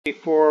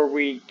Before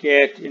we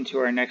get into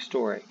our next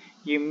story,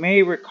 you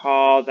may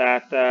recall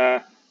that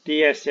the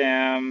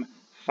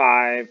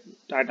DSM-5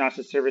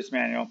 Diagnostic Service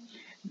Manual,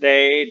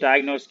 they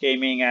diagnose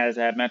gaming as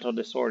a mental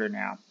disorder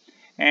now.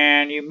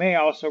 And you may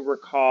also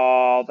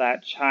recall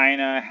that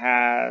China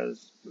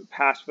has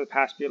passed for the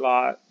past few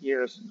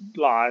years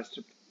laws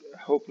to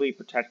hopefully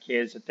protect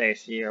kids that they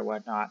see or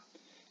whatnot,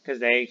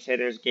 because they say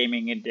there's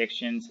gaming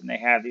addictions and they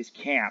have these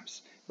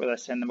camps where they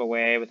send them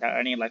away without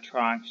any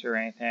electronics or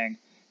anything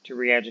to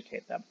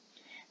re-educate them.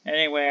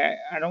 Anyway,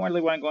 I don't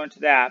really want to go into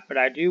that, but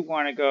I do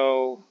want to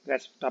go,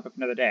 that's the topic for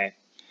another day.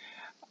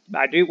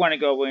 I do want to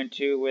go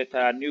into with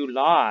new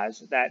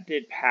laws that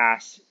did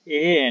pass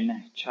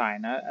in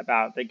China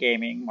about the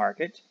gaming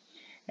market.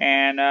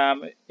 And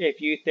if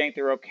you think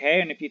they're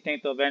okay, and if you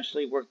think they'll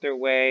eventually work their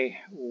way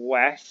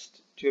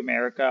west to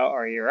America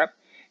or Europe,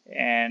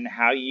 and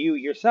how you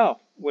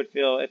yourself would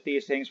feel if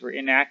these things were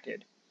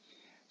enacted.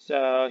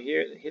 So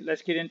here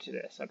let's get into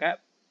this, okay?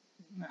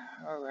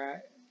 All right,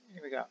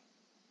 here we go.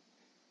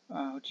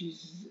 Oh,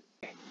 Jesus.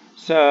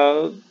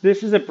 So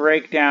this is a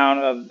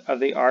breakdown of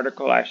the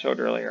article I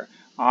showed earlier.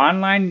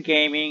 Online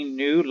gaming,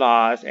 new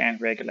laws and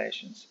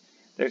regulations.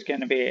 There's going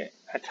to be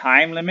a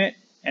time limit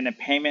and a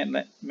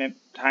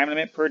time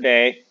limit per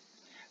day,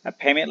 a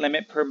payment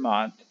limit per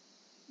month.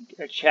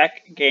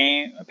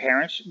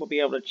 Parents will be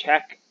able to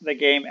check the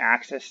game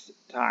access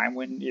time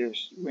when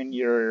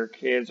your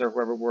kids or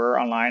whoever were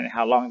online and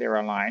how long they were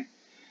online.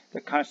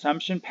 The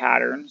consumption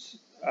patterns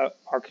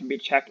can be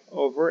checked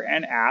over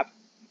an app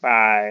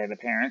by the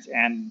parents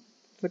and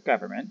the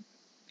government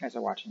as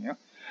they're watching you.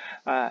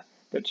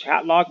 The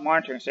chat log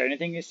monitoring, so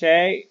anything you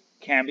say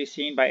can be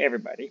seen by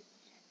everybody.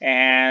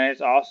 And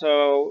it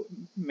also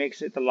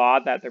makes it the law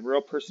that the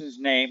real person's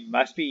name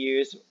must be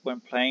used when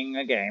playing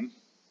a game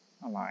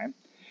online.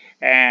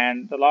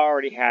 And the law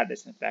already had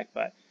this in effect,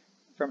 but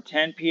from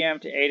 10 p.m.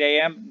 to 8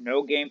 a.m.,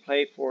 no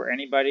gameplay for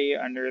anybody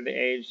under the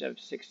age of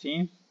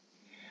 16.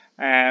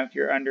 If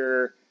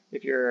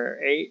you're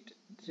 8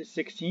 to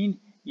 16,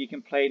 you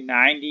can play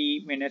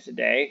 90 minutes a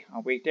day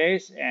on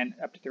weekdays and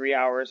up to 3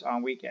 hours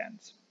on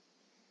weekends.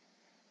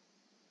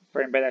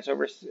 For anybody that's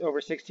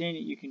over 16,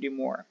 you can do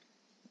more.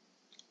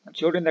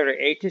 Children that are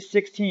 8 to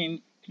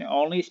 16 can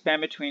only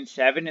spend between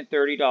 $7 and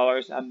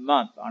 $30 a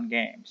month on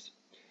games.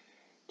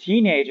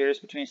 Teenagers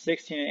between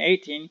 16 and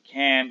 18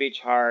 can be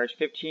charged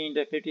 $15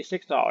 to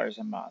 $56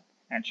 a month,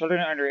 and children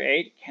under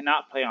 8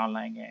 cannot play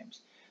online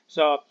games.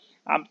 So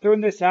I'm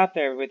throwing this out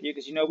there with you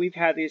because we've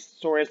had these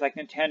stories like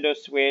Nintendo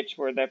Switch,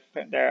 where the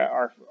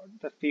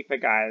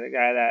FIFA guy, the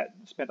guy that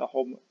spent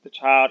the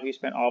child who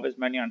spent all of his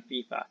money on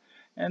FIFA,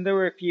 and there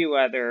were a few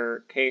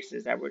other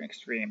cases that were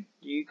extreme.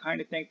 Do you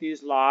kind of think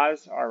these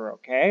laws are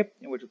okay?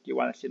 In which do you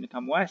want to see them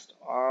come west,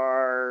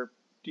 or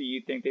do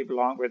you think they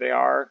belong where they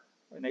are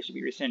and they should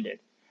be rescinded?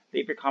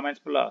 Leave your comments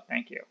below.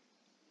 Thank you.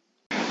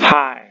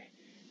 Hi.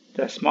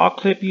 The small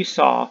clip you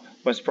saw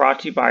was brought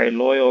to you by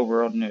Loyal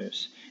World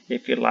News.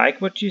 If you like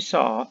what you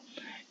saw,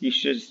 you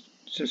should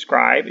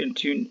subscribe and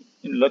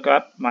look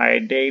up my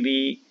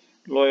daily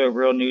Loyal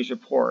World News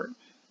report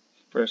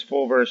for its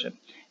full version.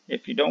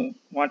 If you don't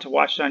want to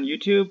watch it on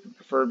YouTube,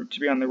 prefer to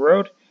be on the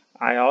road,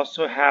 I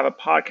also have a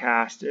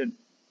podcast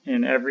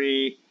in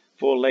every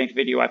full-length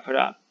video I put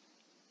up.